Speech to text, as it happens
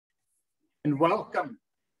And welcome.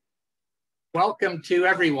 Welcome to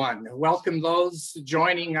everyone. Welcome those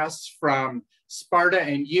joining us from Sparta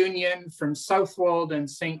and Union, from Southwold and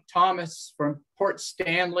St. Thomas, from Port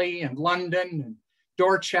Stanley and London, and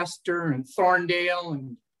Dorchester and Thorndale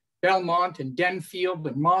and Belmont and Denfield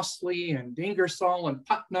and Mossley and Ingersoll and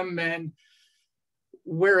Putnam and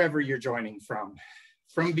wherever you're joining from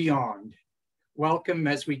beyond. Welcome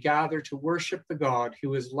as we gather to worship the God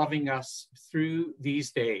who is loving us through these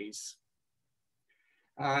days.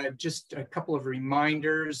 Just a couple of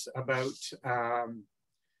reminders about the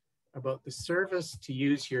service, to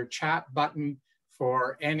use your chat button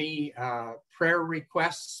for any prayer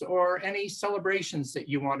requests or any celebrations that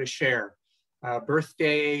you want to share.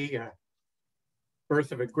 Birthday,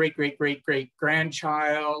 birth of a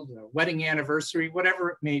great-great-great-great-grandchild, wedding anniversary,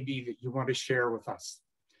 whatever it may be that you want to share with us.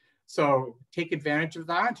 So take advantage of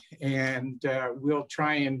that, and we'll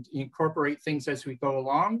try and incorporate things as we go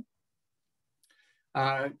along.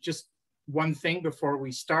 Just one thing before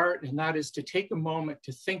we start, and that is to take a moment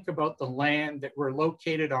to think about the land that we're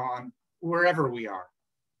located on, wherever we are.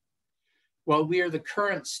 While we are the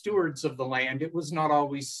current stewards of the land, it was not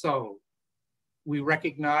always so. We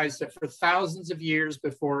recognize that for thousands of years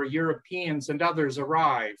before Europeans and others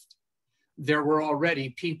arrived, there were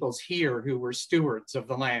already peoples here who were stewards of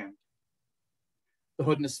the land. The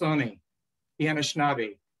Haudenosaunee, the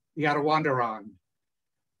Anishinaabe, the Arawandaraun,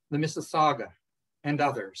 the Mississauga, and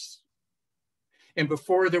others. And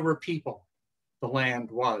before there were people, the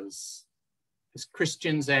land was. As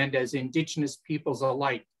Christians and as Indigenous peoples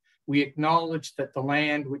alike, we acknowledge that the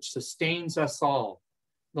land which sustains us all,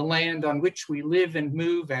 the land on which we live and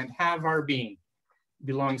move and have our being,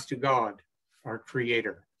 belongs to God, our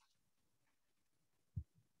Creator.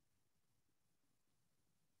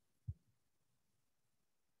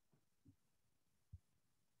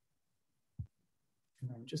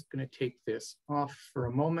 I'm just going to take this off for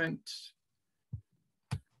a moment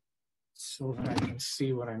so that I can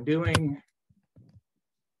see what I'm doing.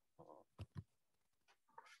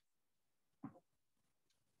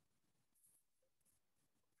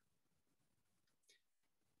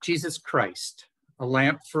 Jesus Christ, a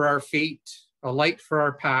lamp for our feet, a light for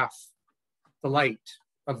our path, the light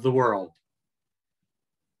of the world.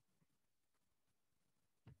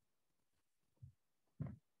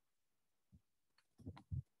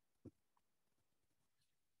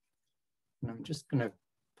 And I'm just going to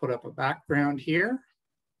put up a background here.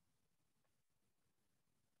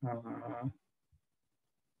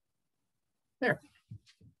 There.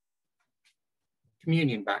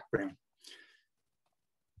 Communion background.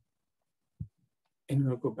 And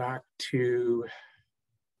we'll go back to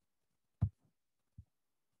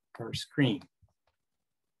our screen.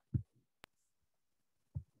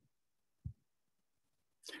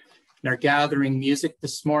 And our gathering music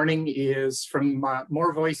this morning is from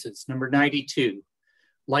More Voices, number 92,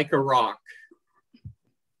 Like a Rock.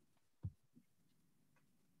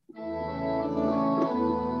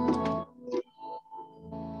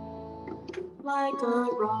 Like a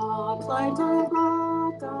rock,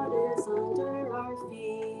 God is under our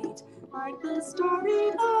feet. Like the starry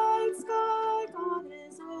night sky, God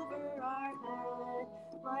is over our head.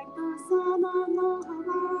 Like the sun on the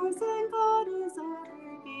horizon, God is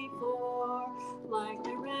ever before. Like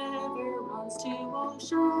the river runs to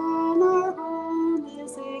ocean, our home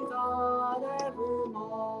is in God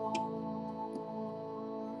evermore.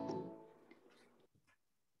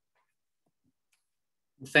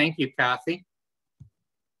 Thank you, Kathy.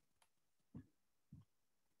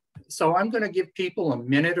 So I'm going to give people a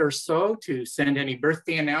minute or so to send any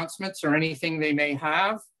birthday announcements or anything they may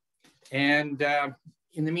have. And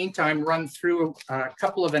in the meantime, run through a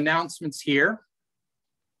couple of announcements here.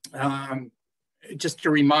 Just a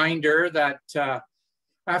reminder that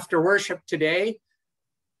after worship today,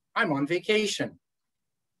 I'm on vacation.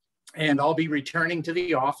 And I'll be returning to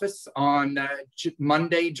the office on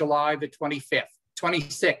Monday, July the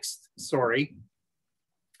 26th, sorry.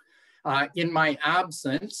 In my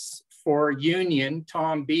absence, for Union,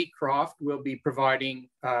 Tom Beecroft will be providing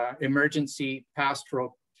emergency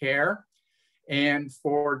pastoral care. And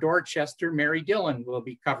for Dorchester, Mary Dillon will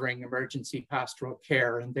be covering emergency pastoral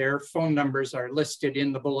care, and their phone numbers are listed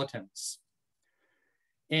in the bulletins.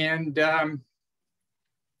 And,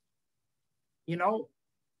 you know,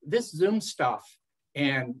 this Zoom stuff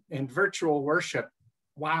and virtual worship,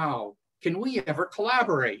 wow, can we ever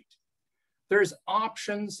collaborate? There's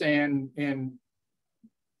options and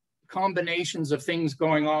combinations of things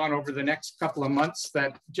going on over the next couple of months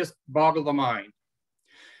that just boggle the mind.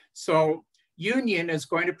 So Union is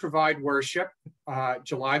going to provide worship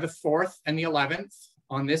July the 4th and the 11th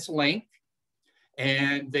on this link.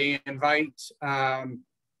 And they invite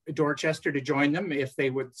Dorchester to join them if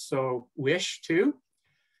they would so wish to.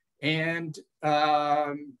 And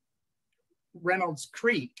Reynolds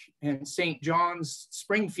Creek and St. John's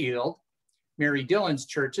Springfield, Mary Dillon's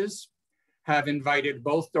churches, have invited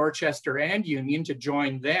both Dorchester and Union to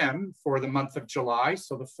join them for the month of July.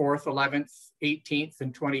 So the 4th, 11th, 18th,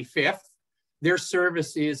 and 25th. Their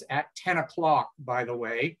service is at 10 o'clock, by the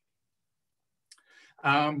way.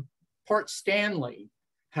 Port Stanley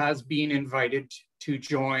has been invited to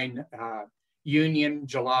join Union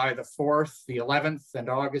July the 4th, the 11th, and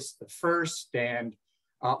August the 1st, and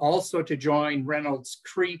also to join Reynolds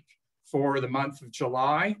Creek for the month of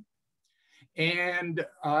July. And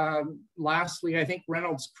lastly, I think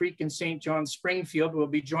Reynolds Creek and St. John Springfield will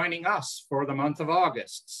be joining us for the month of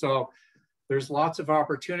August. So there's lots of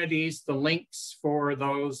opportunities. The links for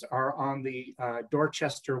those are on the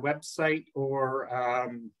Dorchester website, or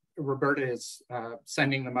Roberta is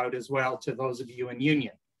sending them out as well to those of you in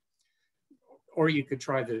Union. Or you could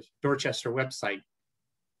try the Dorchester website.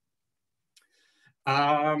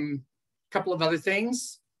 Couple of other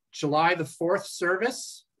things. July the 4th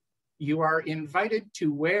service, you are invited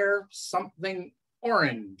to wear something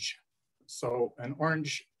orange. So an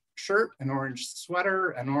orange shirt, an orange sweater,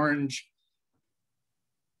 an orange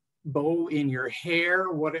bow in your hair,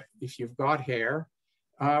 if you've got hair,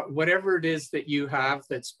 whatever it is that you have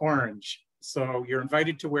that's orange. So you're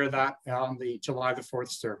invited to wear that on the July the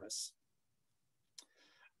 4th service.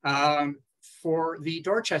 For the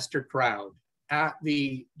Dorchester crowd, at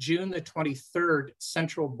the June the 23rd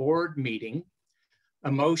Central Board meeting,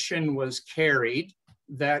 a motion was carried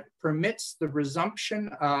that permits the resumption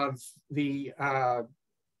of the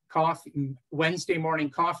Wednesday morning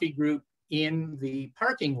coffee group in the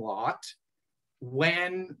parking lot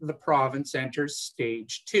when the province enters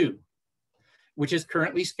stage 2, which is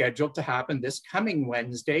currently scheduled to happen this coming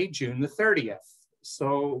Wednesday, June the 30th.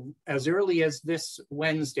 So as early as this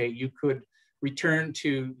Wednesday, you could return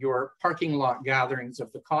to your parking lot gatherings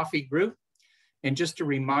of the coffee group. And just a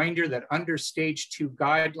reminder that under stage 2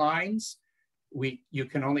 guidelines, you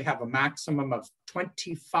can only have a maximum of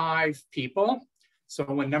 25 people. So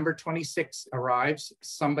when number 26 arrives,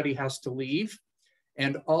 somebody has to leave.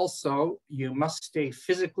 And also you must stay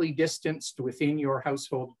physically distanced within your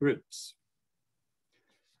household groups.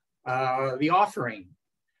 The offering.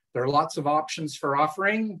 There are lots of options for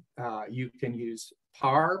offering. You can use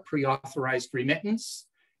PAR, pre-authorized remittance.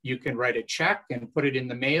 You can write a check and put it in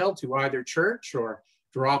the mail to either church or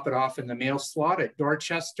drop it off in the mail slot at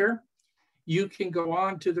Dorchester. You can go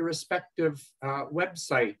on to the respective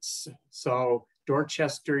websites. So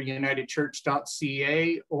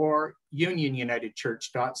dorchesterunitedchurch.ca or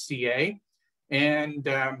unionunitedchurch.ca. And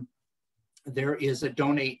there is a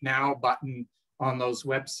donate now button on those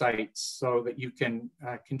websites so that you can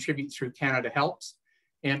contribute through Canada Helps.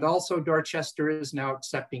 And also Dorchester is now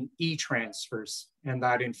accepting e-transfers, and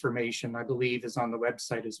that information, I believe, is on the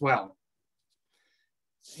website as well.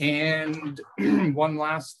 And one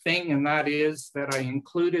last thing, and that is that I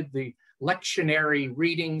included the lectionary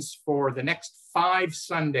readings for the next 5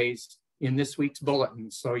 Sundays in this week's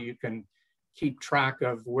bulletin, so you can keep track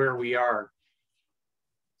of where we are.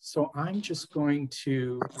 So I'm just going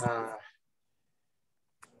to...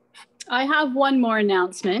 I have one more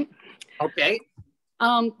announcement. Okay.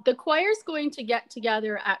 The choir's going to get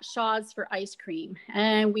together at Shaw's for ice cream,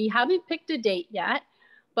 and we haven't picked a date yet,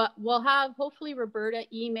 but we'll have hopefully Roberta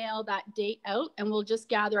email that date out, and we'll just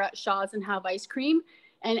gather at Shaw's and have ice cream.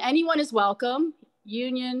 And anyone is welcome,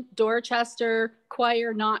 Union, Dorchester,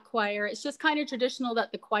 choir, not choir. It's just kind of traditional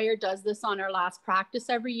that the choir does this on our last practice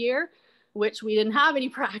every year, which we didn't have any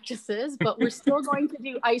practices, but we're still going to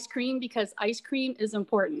do ice cream because ice cream is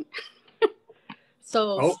important.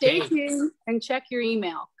 So okay. Stay tuned and check your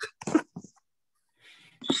email.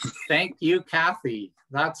 Thank you, Kathy.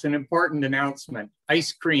 That's an important announcement.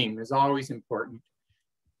 Ice cream is always important.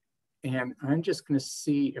 And I'm just going to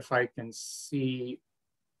see if I can see,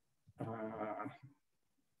 let's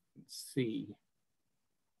see.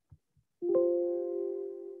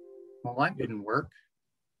 Well, that didn't work.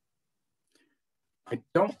 I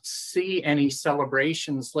don't see any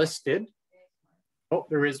celebrations listed. Oh,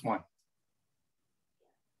 there is one.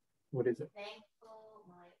 What is it? Thankful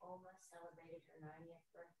my Oma celebrated her 90th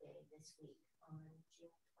birthday this week on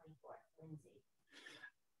June 24th, Lindsay.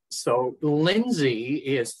 So Lindsay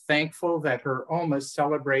is thankful that her Oma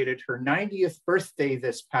celebrated her 90th birthday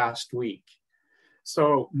this past week.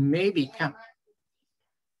 So maybe come.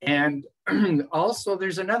 And also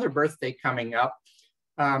there's another birthday coming up.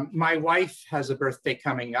 My wife has a birthday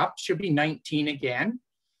coming up. She'll be 19 again.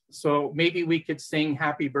 So maybe we could sing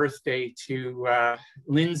happy birthday to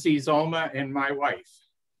Lindsay, Zoma, and my wife.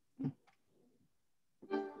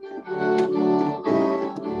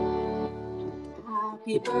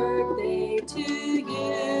 Happy birthday to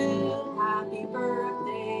you. Happy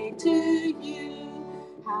birthday to you.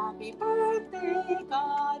 Happy birthday,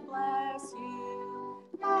 God bless you.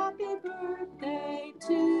 Happy birthday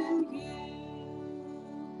to you.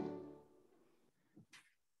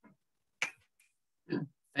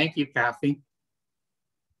 Thank you, Kathy.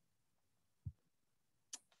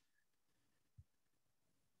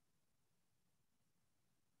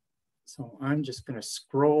 So I'm just going to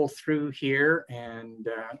scroll through here and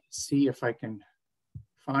see if I can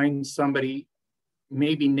find somebody.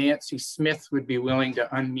 Maybe Nancy Smith would be willing to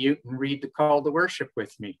unmute and read the call to worship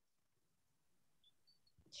with me.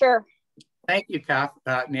 Sure. Thank you,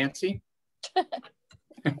 Nancy.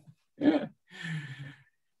 Come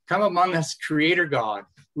among us, Creator God.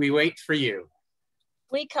 We wait for you.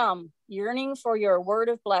 We come, yearning for your word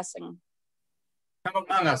of blessing. Come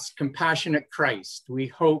among us, compassionate Christ. We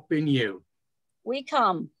hope in you. We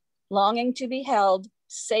come, longing to be held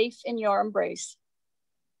safe in your embrace.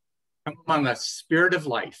 Come among us, Spirit of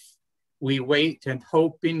life. We wait and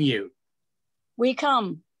hope in you. We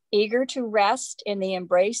come, eager to rest in the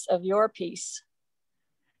embrace of your peace.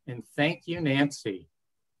 And thank you, Nancy.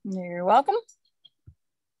 You're welcome.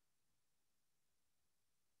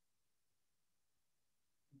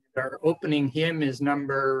 Our opening hymn is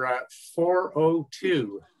number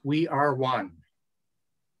 402, We Are One.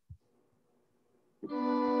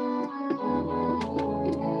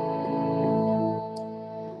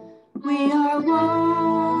 We are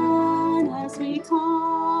one as we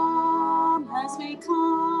come,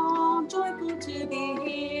 joyful to be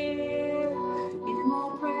here. In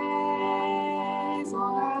the praise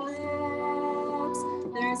on our lips,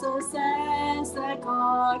 there's a sense that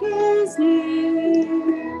God is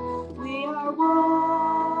near. We are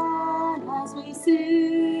one as we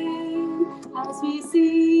sing, as we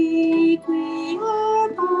seek, we are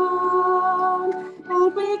bound,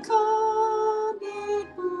 and we come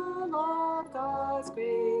full of God's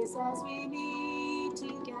grace as we meet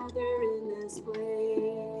together in this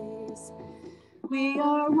place. We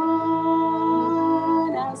are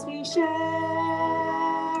one as we share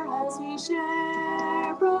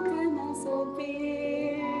brokenness and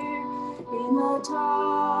fear. In the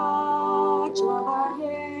touch of our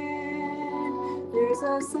hand, there's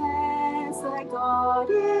a sense that God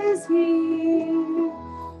is here.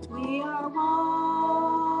 We are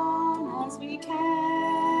one as we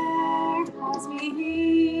care, as we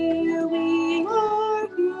heal, we are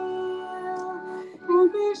healed,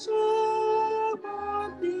 and we share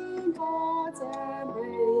warmth in God's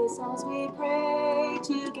embrace as we pray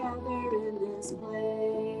together in this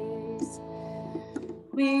place.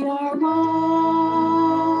 We are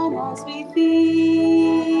one as we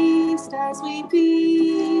feast,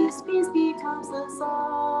 peace becomes the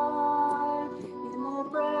sign in the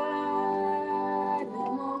bread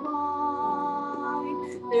and the wine.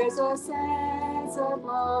 There's a sense of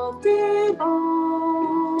love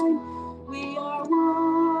divine. We are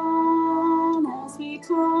one as we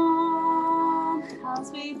come,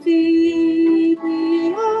 as we feed,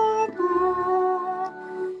 we are glad,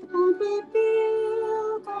 and we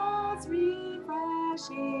feel God's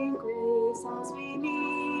refreshing grace as we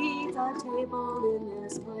meet at table in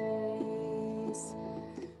this place.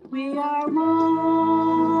 We are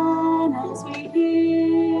one as we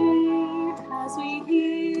hear,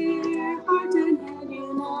 heart and hand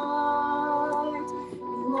unite.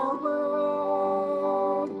 In the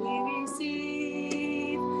word we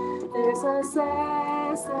receive, there's a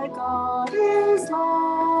sense that God is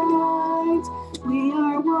light. We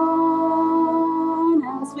are one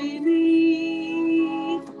as we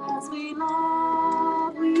lead, as we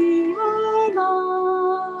love, we are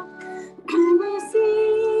loved, and we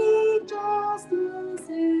seek justice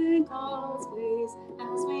in God's ways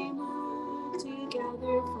as we move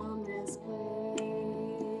together from this place.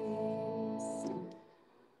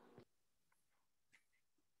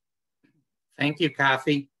 Thank you,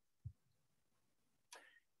 Kathy.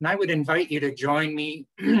 And I would invite you to join me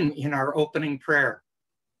in our opening prayer.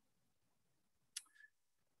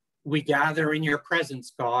 We gather in your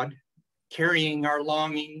presence, God, carrying our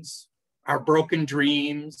longings, our broken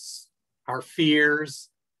dreams, our fears,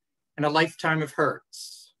 and a lifetime of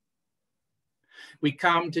hurts. We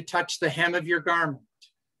come to touch the hem of your garment,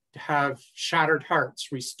 to have shattered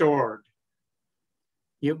hearts restored.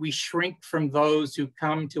 Yet we shrink from those who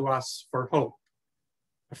come to us for hope,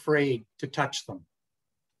 afraid to touch them.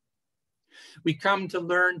 We come to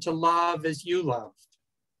learn to love as you loved,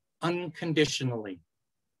 unconditionally,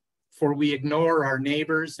 for we ignore our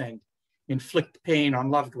neighbors and inflict pain on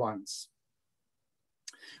loved ones.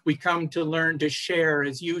 We come to learn to share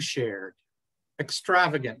as you shared,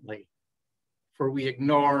 extravagantly, for we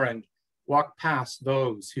ignore and walk past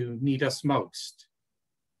those who need us most.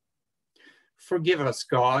 Forgive us,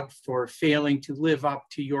 God, for failing to live up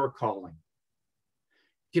to your calling.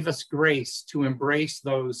 Give us grace to embrace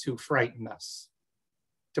those who frighten us,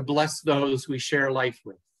 to bless those we share life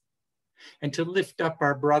with, and to lift up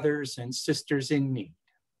our brothers and sisters in need.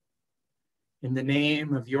 In the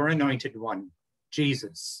name of your anointed one,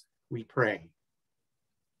 Jesus, we pray.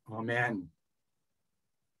 Amen.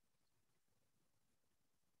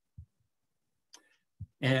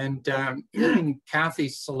 And Kathy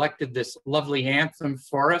selected this lovely anthem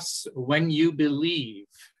for us, When You Believe.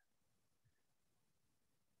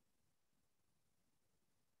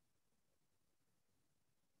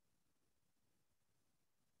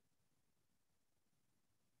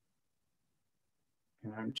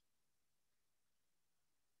 And I'm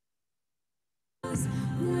okay,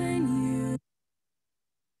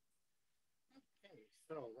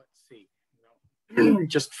 so let's see.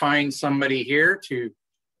 Just find somebody here to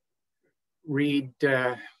read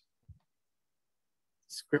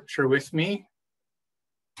scripture with me.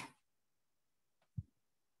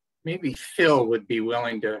 Maybe Phil would be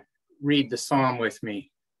willing to read the psalm with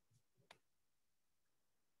me.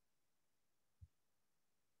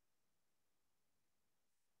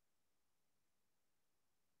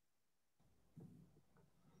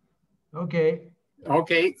 Okay.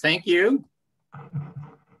 Okay, thank you.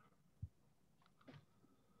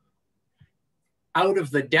 Out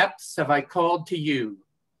of the depths have I called to you.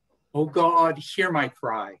 O God, hear my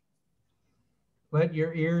cry. Let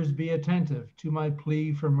your ears be attentive to my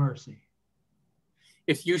plea for mercy.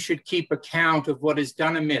 If you should keep account of what is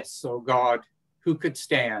done amiss, O God, who could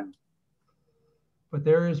stand? But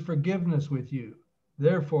there is forgiveness with you.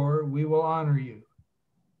 Therefore, we will honor you.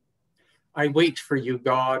 I wait for you,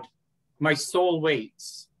 God. My soul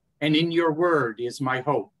waits, and in your word is my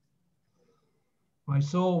hope. My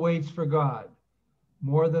soul waits for God,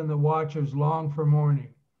 more than the watchers long for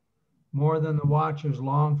morning, more than the watchers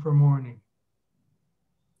long for morning.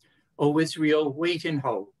 O Israel, wait in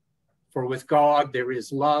hope, for with God there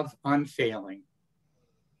is love unfailing.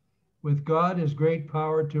 With God is great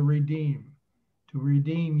power to redeem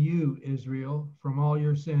you, Israel, from all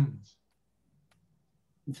your sins.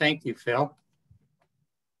 Thank you, Phil.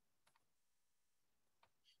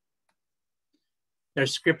 Our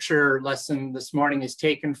scripture lesson this morning is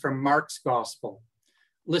taken from Mark's Gospel.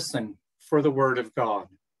 Listen for the word of God.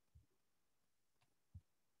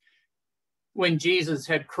 When Jesus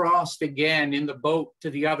had crossed again in the boat to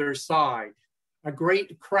the other side, a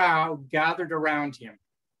great crowd gathered around him,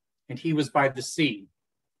 and he was by the sea.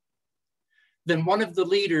 Then one of the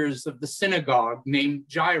leaders of the synagogue, named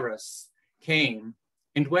Jairus, came,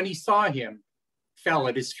 and when he saw him, fell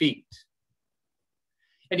at his feet.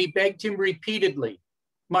 And he begged him repeatedly,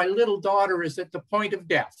 "My little daughter is at the point of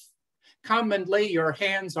death. Come and lay your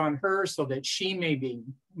hands on her so that she may be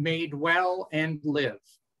made well and live."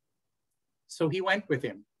 So he went with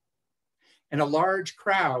him, and a large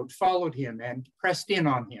crowd followed him and pressed in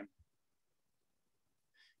on him.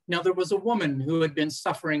 Now there was a woman who had been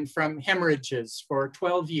suffering from hemorrhages for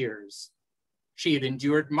 12 years. She had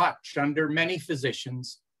endured much under many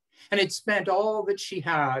physicians and had spent all that she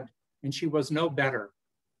had, and she was no better,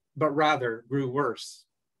 but rather grew worse.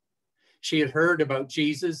 She had heard about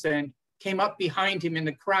Jesus and came up behind him in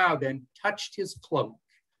the crowd and touched his cloak.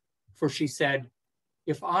 For she said,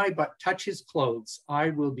 "If I but touch his clothes, I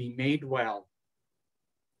will be made well."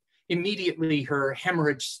 Immediately her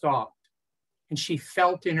hemorrhage stopped, and she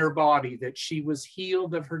felt in her body that she was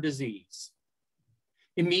healed of her disease.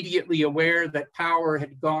 Immediately aware that power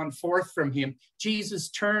had gone forth from him, Jesus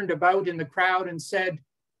turned about in the crowd and said,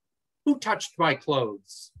 "Who touched my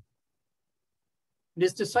clothes?" And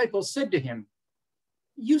his disciples said to him,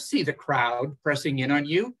 "You see the crowd pressing in on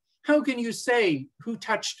you. How can you say, 'Who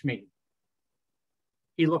touched me?'"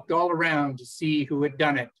 He looked all around to see who had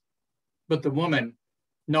done it, but the woman,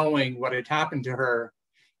 knowing what had happened to her,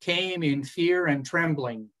 came in fear and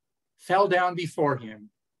trembling, fell down before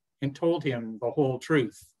him, and told him the whole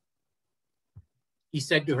truth. He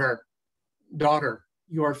said to her, "Daughter,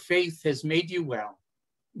 your faith has made you well.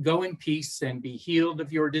 Go in peace and be healed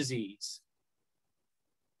of your disease."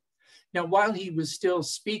 Now, while he was still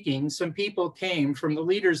speaking, some people came from the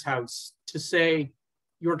leader's house to say,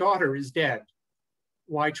 "Your daughter is dead.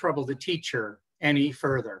 Why trouble the teacher any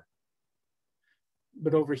further?"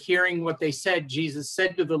 But overhearing what they said, Jesus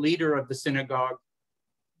said to the leader of the synagogue,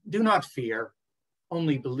 "Do not fear,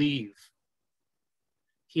 only believe."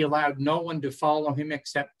 He allowed no one to follow him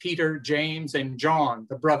except Peter, James, and John,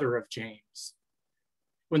 the brother of James.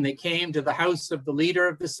 When they came to the house of the leader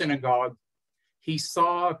of the synagogue, he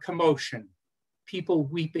saw a commotion, people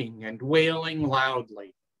weeping and wailing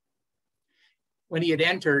loudly. When he had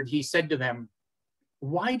entered, he said to them,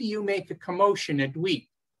 "Why do you make a commotion and weep?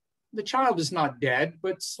 The child is not dead,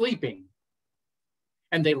 but sleeping."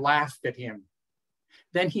 And they laughed at him.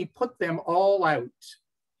 Then he put them all out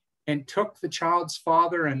and took the child's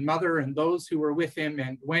father and mother and those who were with him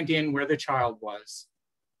and went in where the child was.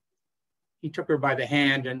 He took her by the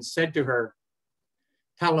hand and said to her,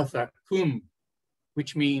 "Talitha cum,"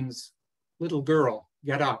 which means, "Little girl,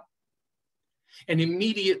 get up." And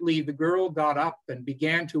immediately the girl got up and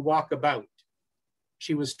began to walk about.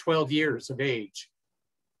 She was 12 years of age.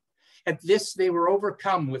 At this, they were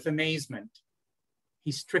overcome with amazement.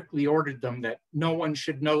 He strictly ordered them that no one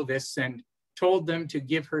should know this and told them to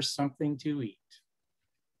give her something to eat.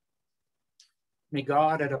 May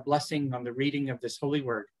God add a blessing on the reading of this holy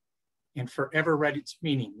word and forever write its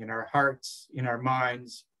meaning in our hearts, in our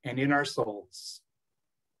minds, and in our souls.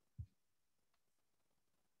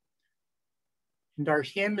 And our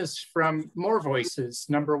hymn is from More Voices,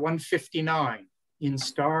 number 159, In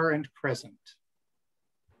Star and Crescent.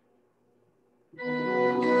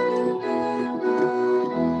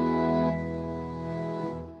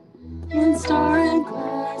 In star and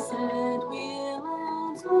crescent, wheel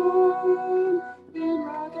and storm, in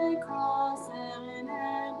rugged cross and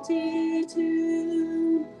empty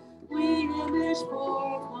tomb, we image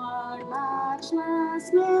forth one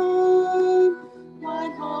matchless name,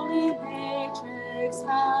 one holy matrix,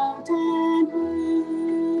 fountain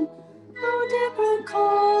bloom. Though different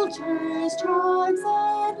cultures, tribes,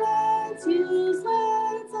 and lands use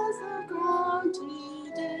lenses of ground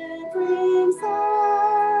to differing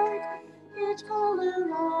sight, each color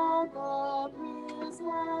of the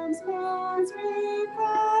prism spans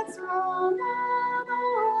refracts from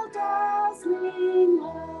the dazzling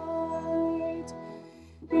light.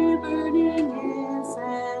 In burning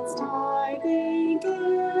incense, tithing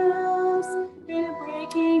gifts, in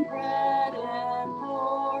breaking bread and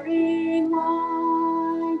pouring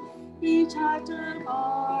wine, each act of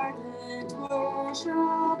ardent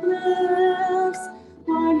worship lifts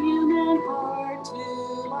one human heart to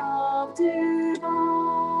love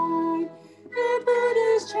divine. In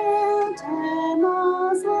Buddhist chant and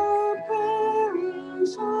Muslim prayer, in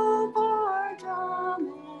shofar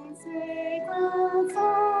drumming sacred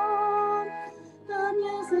song, the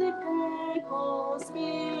music echoes,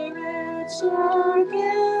 spirit share,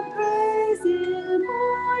 give praise in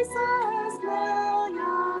voices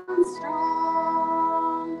million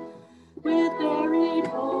strong. With buried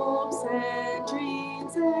hopes and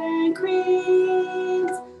dreams and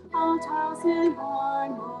creeds, all tossed in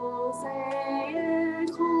one mosaic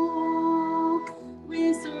whole,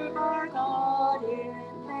 we serve our God in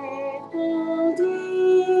faithful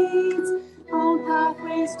deeds, on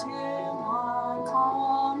pathways to one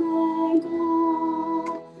common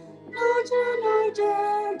goal. No Jew, no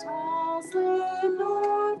Gentile, slave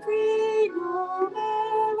nor free, no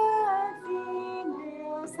male and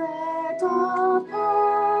female set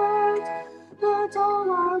apart, but all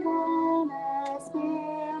are one as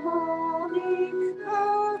family,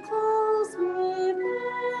 held close within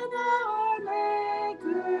our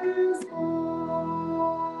Maker's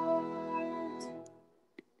heart.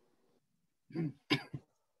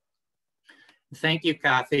 Thank you,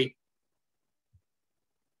 Kathy.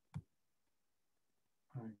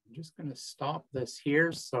 I'm just going to stop this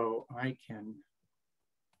here so I can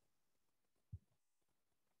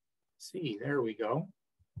see. There we go.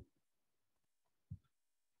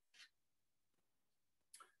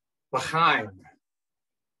 L'chaim.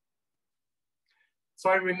 So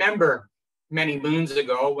I remember many moons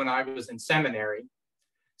ago when I was in seminary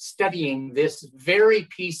studying this very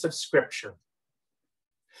piece of scripture.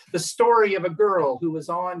 The story of a girl who was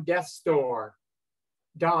on death's door,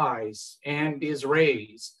 dies, and is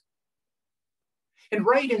raised. And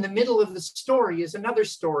right in the middle of the story is another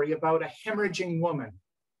story about a hemorrhaging woman.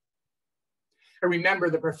 I remember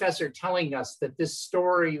the professor telling us that this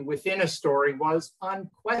story within a story was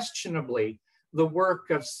unquestionably the work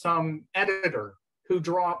of some editor who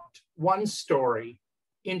dropped one story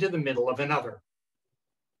into the middle of another.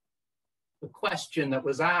 The question that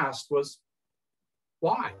was asked was,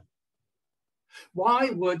 why? Why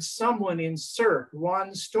would someone insert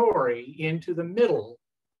one story into the middle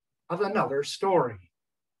of another story?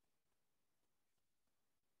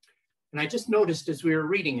 And I just noticed as we were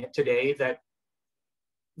reading it today that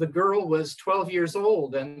the girl was 12 years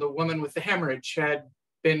old and the woman with the hemorrhage had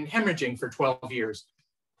been hemorrhaging for 12 years.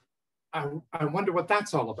 I wonder what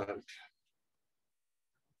that's all about.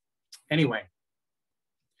 Anyway,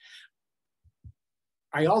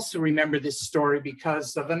 I also remember this story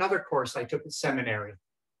because of another course I took at seminary.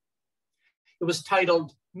 It was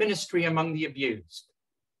titled Ministry Among the Abused.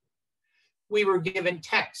 We were given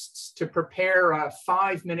texts to prepare a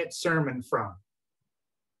 5-minute sermon from.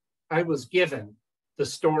 I was given the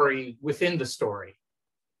story within the story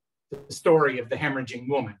of the hemorrhaging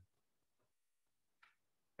woman.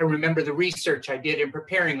 I remember the research I did in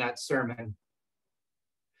preparing that sermon.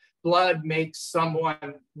 Blood makes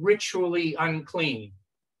someone ritually unclean.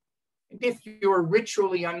 And if you're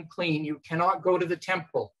ritually unclean, you cannot go to the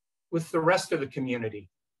temple with the rest of the community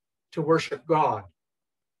to worship God.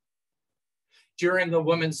 During the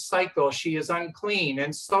woman's cycle, she is unclean,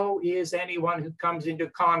 and so is anyone who comes into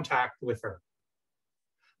contact with her.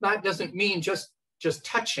 That doesn't mean just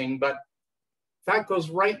touching, but that goes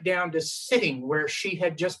right down to sitting where she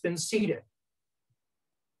had just been seated.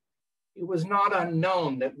 It was not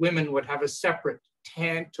unknown that women would have a separate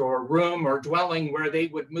tent or room or dwelling where they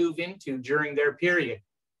would move into during their period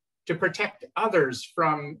to protect others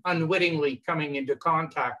from unwittingly coming into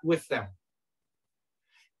contact with them.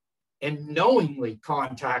 And knowingly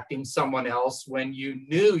contacting someone else when you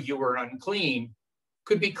knew you were unclean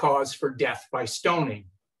could be cause for death by stoning.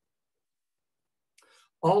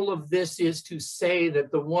 All of this is to say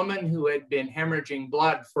that the woman who had been hemorrhaging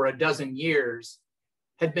blood for a dozen years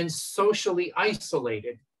had been socially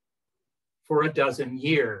isolated for a dozen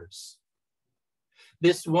years.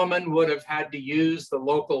 This woman would have had to use the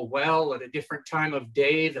local well at a different time of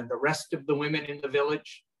day than the rest of the women in the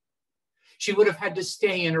village. She would have had to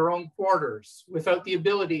stay in her own quarters without the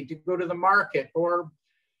ability to go to the market or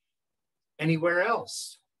anywhere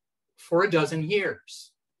else for a dozen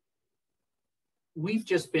years. We've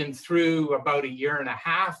just been through about 1.5 years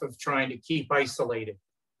of trying to keep isolated.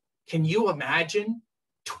 Can you imagine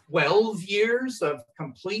 12 years of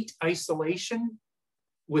complete isolation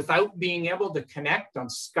without being able to connect on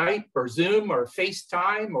Skype or Zoom or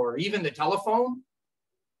FaceTime or even the telephone?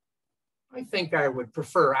 I think I would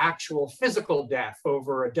prefer actual physical death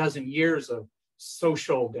over a dozen years of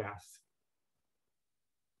social death.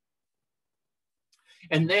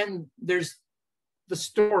 And then there's the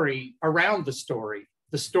story around the story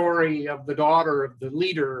of the daughter of the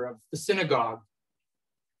leader of the synagogue.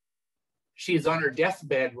 She is on her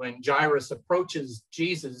deathbed when Jairus approaches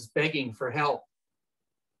Jesus begging for help.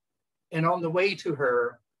 And on the way to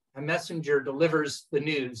her, a messenger delivers the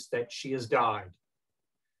news that she has died.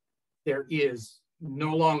 There is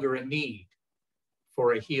no longer a need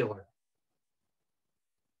for a healer.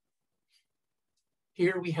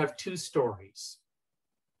 Here we have two stories.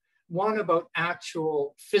 One about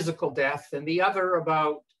actual physical death and the other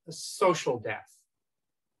about a social death.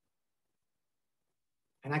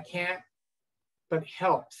 And I can't but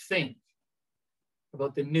help think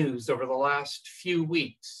about the news over the last few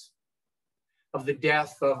weeks of the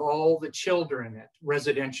death of all the children at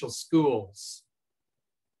residential schools,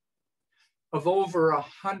 of over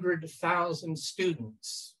 100,000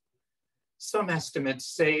 students. Some estimates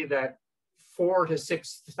say that 4,000 to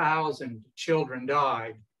 6,000 children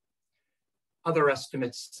died. Other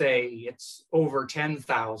estimates say it's over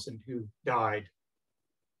 10,000 who died.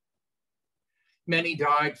 Many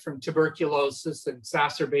died from tuberculosis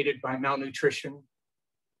exacerbated by malnutrition.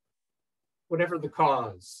 Whatever the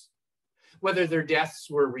cause, whether their deaths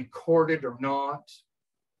were recorded or not,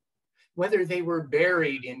 whether they were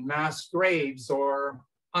buried in mass graves or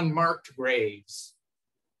unmarked graves,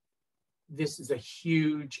 this is a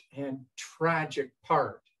huge and tragic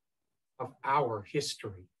part of our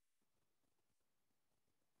history.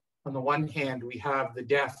 On the one hand, we have the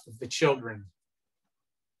death of the children,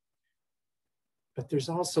 but there's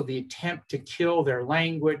also the attempt to kill their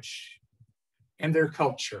language and their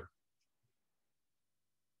culture.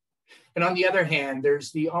 And on the other hand,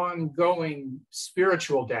 there's the ongoing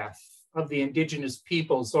spiritual death of the indigenous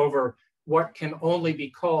peoples over what can only be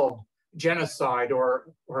called genocide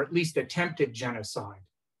or at least attempted genocide.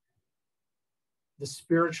 The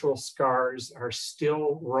spiritual scars are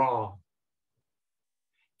still raw.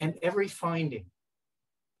 And every finding,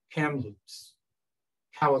 Kamloops,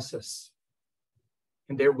 calluses,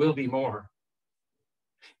 and there will be more,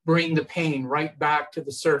 bring the pain right back to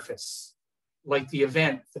the surface, like the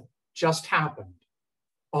event that just happened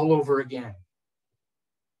all over again.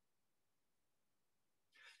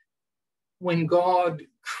 When God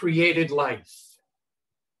created life,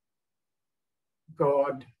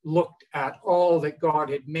 God looked at all that God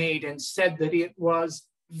had made and said that it was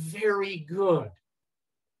very good.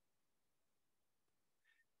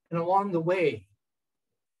 And along the way,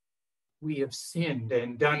 we have sinned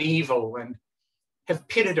and done evil and have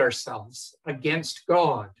pitted ourselves against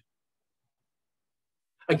God,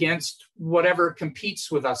 against whatever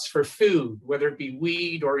competes with us for food, whether it be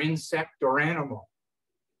weed or insect or animal.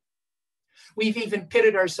 We've even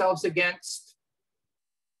pitted ourselves against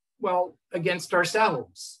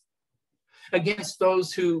ourselves, against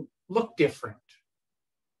those who look different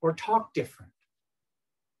or talk different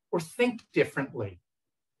or think differently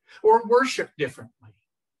or worship differently.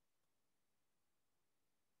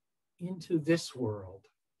 Into this world,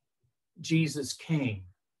 Jesus came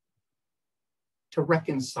to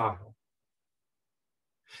reconcile,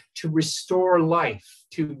 to restore life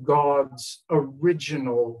to God's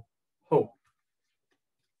original hope.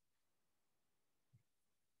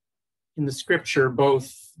 In the scripture,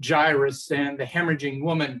 both Jairus and the hemorrhaging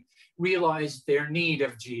woman realized their need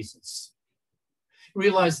of Jesus,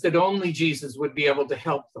 realized that only Jesus would be able to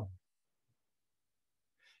help them.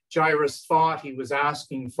 Jairus thought he was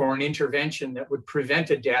asking for an intervention that would prevent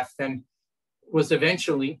a death, and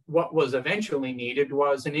what was eventually needed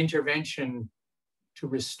was an intervention to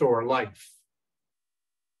restore life.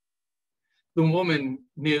 The woman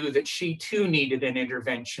knew that she too needed an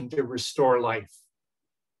intervention to restore life.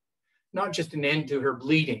 Not just an end to her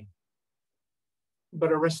bleeding,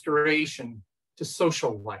 but a restoration to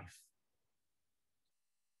social life.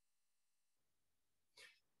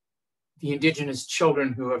 The Indigenous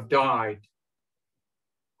children who have died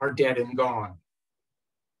are dead and gone.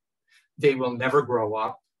 They will never grow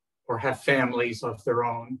up or have families of their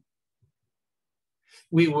own.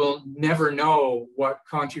 We will never know what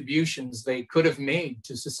contributions they could have made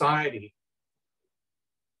to society.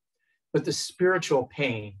 But the spiritual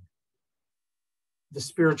pain, the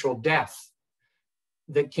spiritual death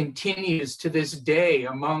that continues to this day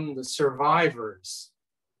among the survivors,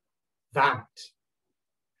 that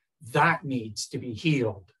needs to be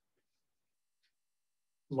healed.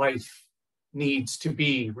 Life needs to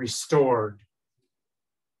be restored.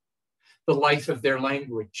 The life of their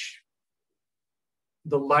language,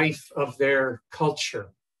 the life of their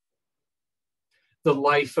culture, the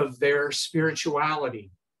life of their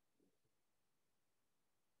spirituality.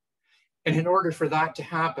 And in order for that to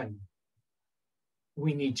happen,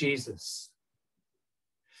 we need Jesus.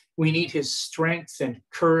 We need his strength and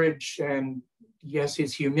courage and, yes,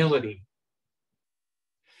 his humility.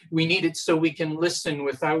 We need it so we can listen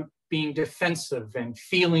without being defensive and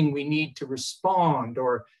feeling we need to respond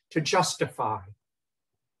or to justify.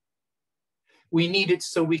 We need it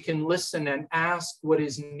so we can listen and ask what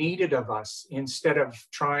is needed of us instead of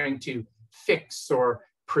trying to fix or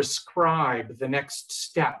prescribe the next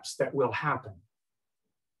steps that will happen.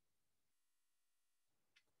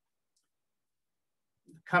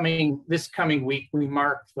 This coming week, we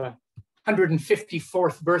mark the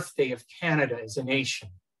 154th birthday of Canada as a nation.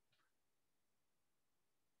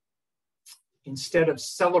 Instead of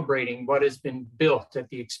celebrating what has been built at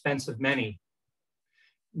the expense of many,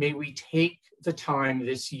 may we take the time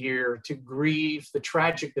this year to grieve the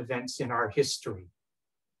tragic events in our history.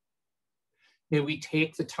 May we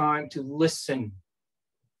take the time to listen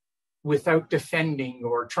without defending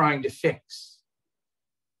or trying to fix.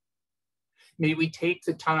 May we take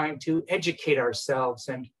the time to educate ourselves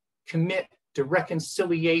and commit to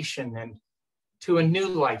reconciliation and to a new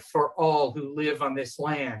life for all who live on this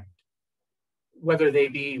land, whether they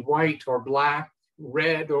be white or black,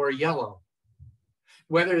 red or yellow,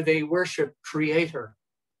 whether they worship Creator,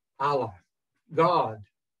 Allah, God,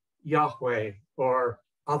 Yahweh, or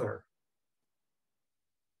other.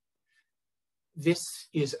 This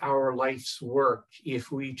is our life's work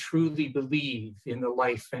if we truly believe in the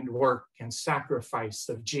life and work and sacrifice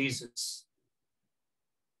of Jesus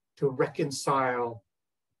to reconcile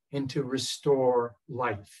and to restore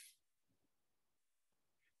life.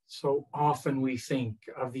 So often we think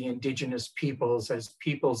of the Indigenous peoples as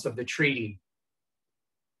peoples of the treaty,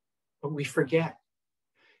 but we forget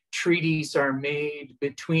treaties are made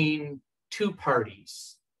between two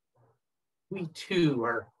parties. We too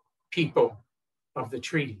are people of the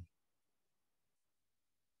treaty.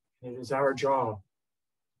 It is our job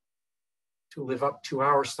to live up to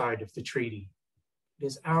our side of the treaty. It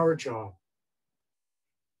is our job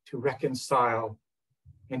to reconcile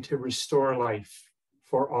and to restore life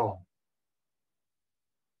for all.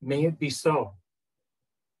 May it be so.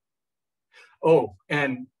 Oh,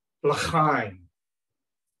 and l'chaim,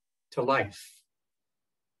 to life.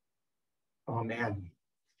 Amen.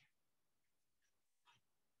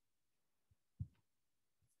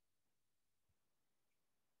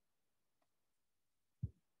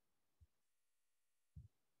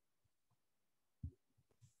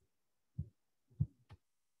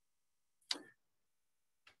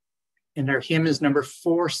 And our hymn is number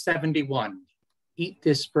 471. Eat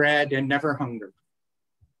this bread and never hunger.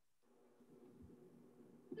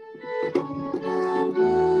 Eat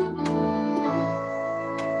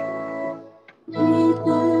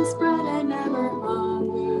this bread and never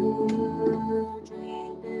hunger.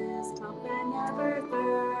 Drink this cup and never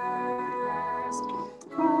thirst.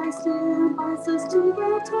 Christ invites us to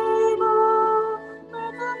the table,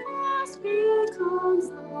 where the fast becomes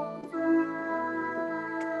the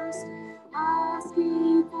first.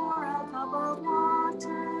 Asking for a cup of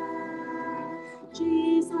water,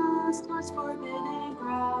 Jesus touched forbidden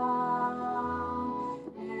ground,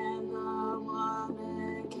 and the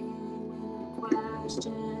woman came with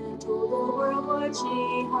question, told the world what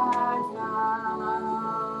she had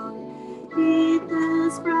found. Eat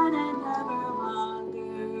this bread and never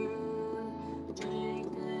hunger, drink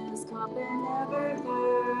this cup and never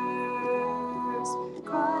thirst.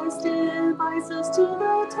 Christ invites us to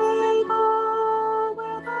the table,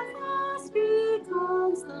 where the fast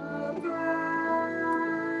becomes the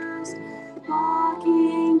first.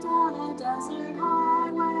 Walking down a desert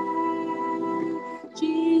highway,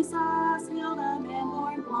 Jesus healed a man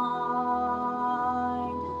born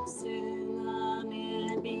blind. Soon the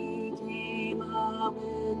man became a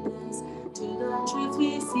witness to the truth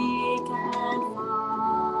we seek and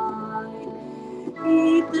find.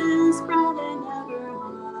 Eat this bread and never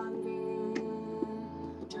hunger,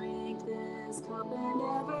 drink this cup and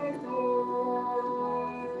never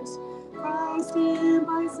thirst. Christ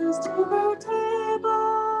invites us to the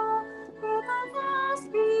table, where the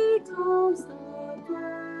fast becomes the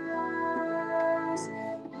first.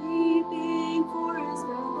 Weeping for his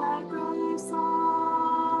friend at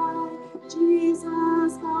graveside,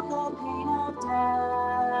 Jesus felt the pain of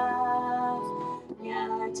death,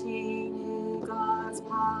 yet he knew God's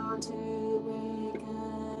power to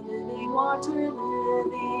awaken living water,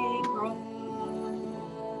 living breath.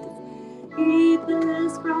 Eat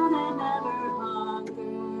this bread and never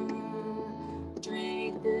hunger,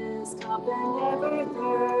 drink this cup and never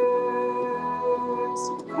thirst.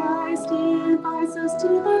 Christ invites us to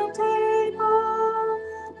the table,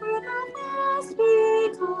 where the fast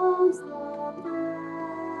becomes the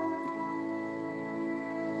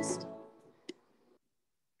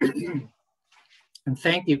first. And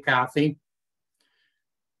thank you, Kathy.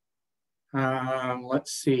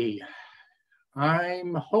 Let's see.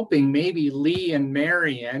 I'm hoping maybe Lee and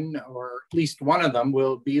Marion, or at least one of them,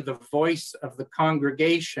 will be the voice of the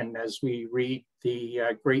congregation as we read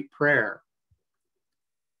the great prayer.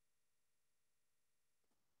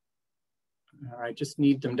 I just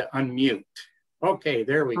need them to unmute. Okay,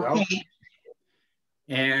 there we go.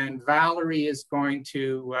 And Valerie is going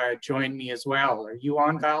to join me as well. Are you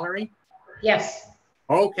on, Valerie? Yes.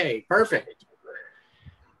 Okay, perfect.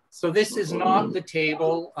 So this is not the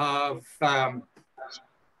table of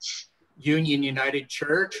Union United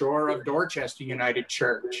Church or of Dorchester United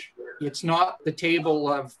Church. It's not the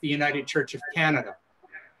table of the United Church of Canada.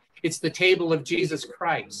 It's the table of Jesus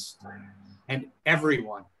Christ. And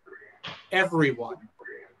everyone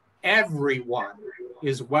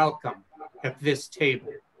is welcome at this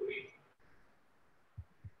table.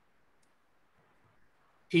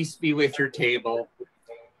 Peace be with your table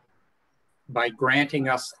by granting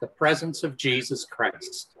us the presence of Jesus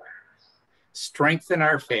Christ. Strengthen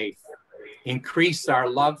our faith, increase our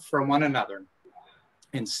love for one another,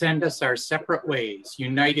 and send us our separate ways,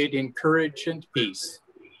 united in courage and peace,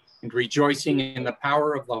 and rejoicing in the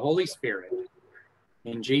power of the Holy Spirit.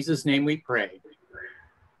 In Jesus' name we pray.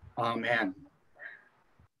 Amen.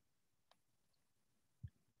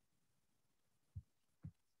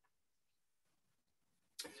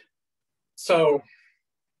 So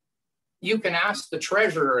you can ask the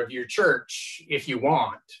treasurer of your church if you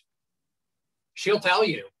want. She'll tell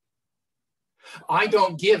you, I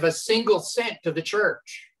don't give a single cent to the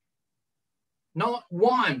church. Not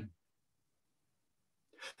one.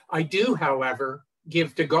 I do, however,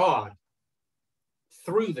 give to God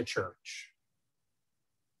through the church.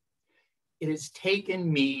 It has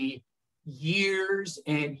taken me years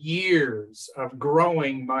and years of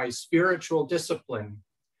growing my spiritual discipline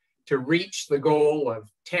to reach the goal of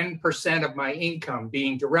 10% of my income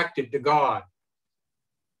being directed to God.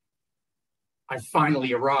 I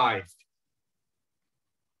finally arrived.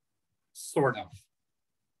 Sort of.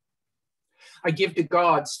 I give to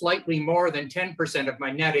God slightly more than 10% of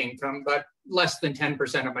my net income, but less than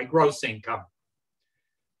 10% of my gross income.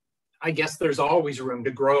 I guess there's always room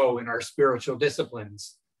to grow in our spiritual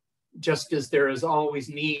disciplines, just as there is always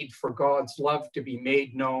need for God's love to be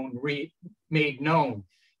made known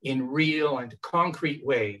in real and concrete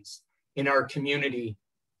ways in our community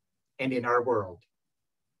and in our world.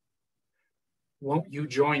 Won't you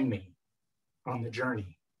join me on the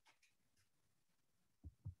journey?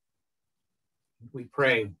 We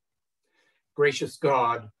pray, gracious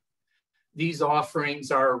God, these offerings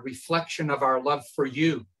are a reflection of our love for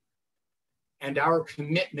you and our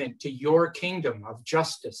commitment to your kingdom of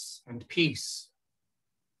justice and peace.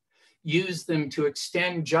 Use them to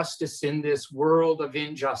extend justice in this world of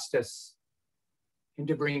injustice and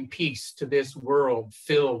to bring peace to this world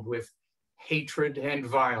filled with hatred and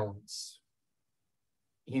violence.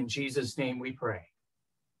 In Jesus' name we pray.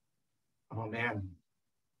 Amen.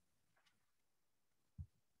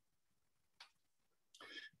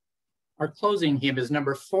 Our closing hymn is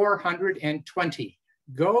number 420,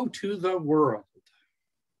 Go to the World.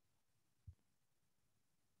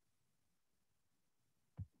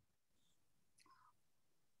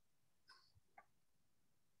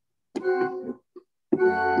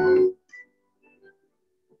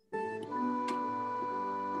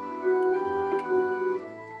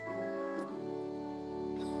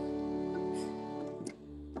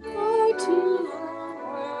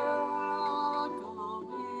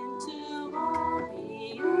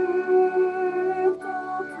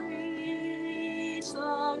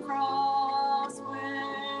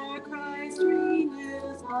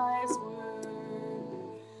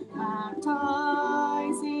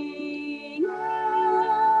 Baptizing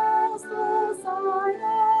as the sign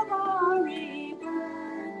of our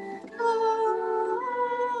rebirth. Alleluia,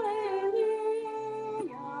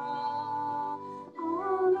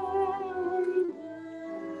 alleluia.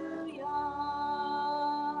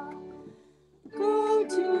 Go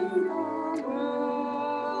to the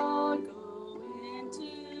world, go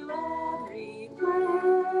into every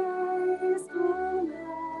place, go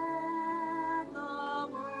let the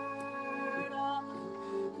word of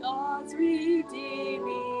God's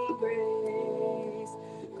redeeming grace.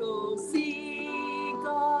 Go see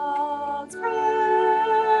God's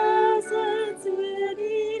presence in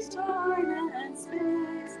each time and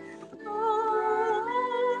space. Alleluia,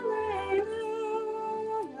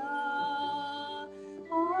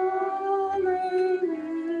 alleluia.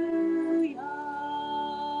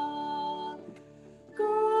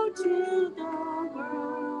 Go to the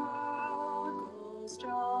world, go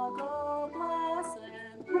struggle, bless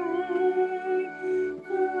and pray.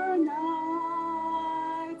 The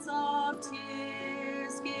nights of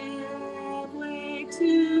tears give way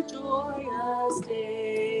to joyous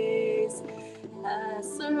days. As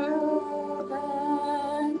servant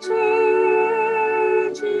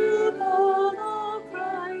church, you follow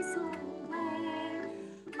Christ's own way.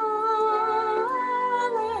 Alleluia,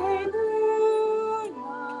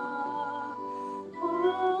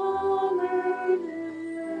 alleluia.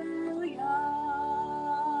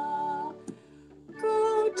 Go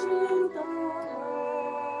to the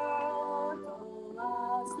world, go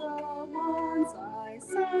as the ones I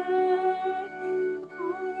sang.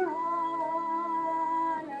 I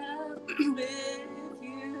am with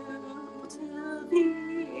you till the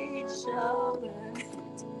age shall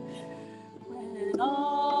end. When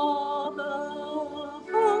all the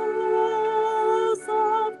hosts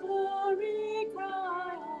of glory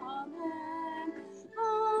cry, Amen.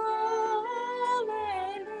 Alleluia,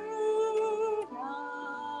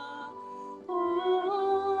 alleluia.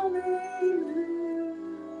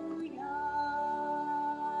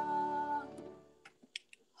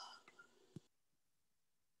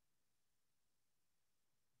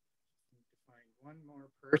 Find one more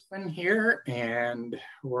person here and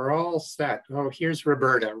we're all set. Oh, here's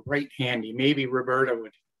Roberta, right handy. Maybe Roberta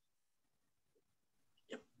would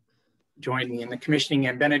join me in the commissioning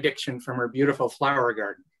and benediction from her beautiful flower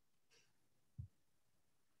garden.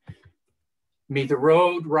 May the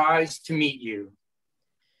road rise to meet you.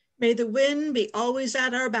 May the wind be always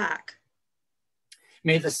at our back.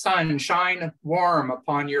 May the sun shine warm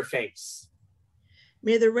upon your face.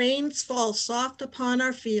 May the rains fall soft upon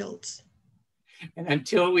our fields. And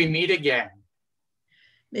until we meet again,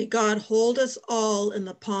 may God hold us all in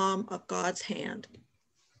the palm of God's hand.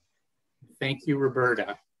 Thank you,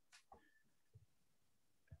 Roberta.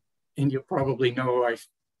 And you'll probably know I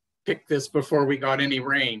picked this before we got any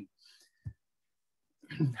rain.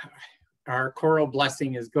 Our choral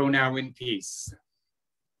blessing is go now in peace.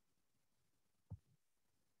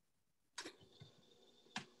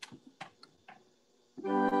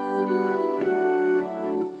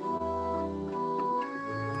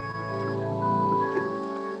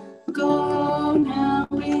 Go now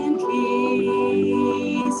in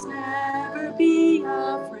peace, never be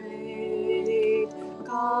afraid.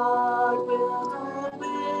 God will go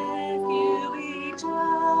with you each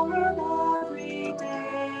hour of every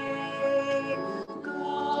day.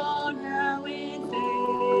 Go now in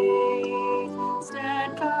faith,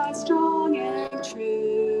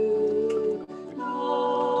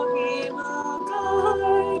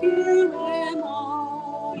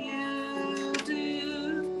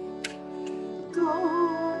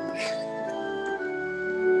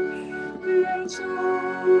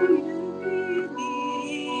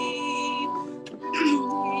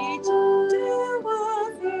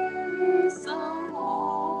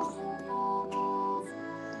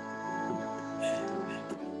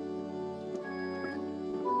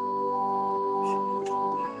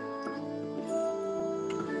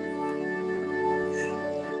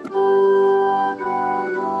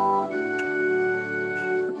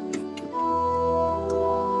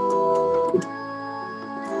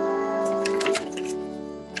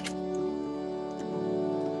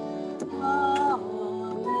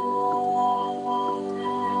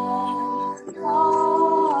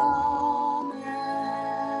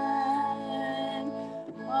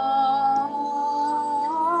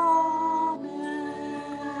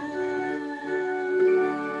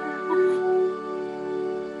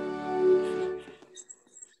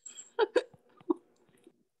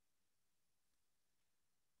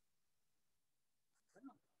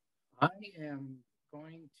 I am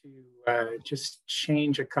going to just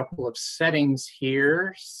change a couple of settings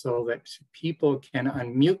here so that people can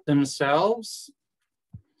unmute themselves.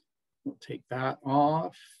 We'll take that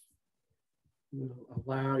off. We'll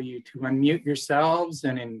allow you to unmute yourselves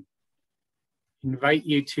and invite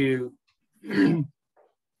you to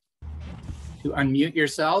unmute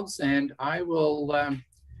yourselves, and I will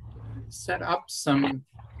set up some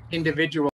individual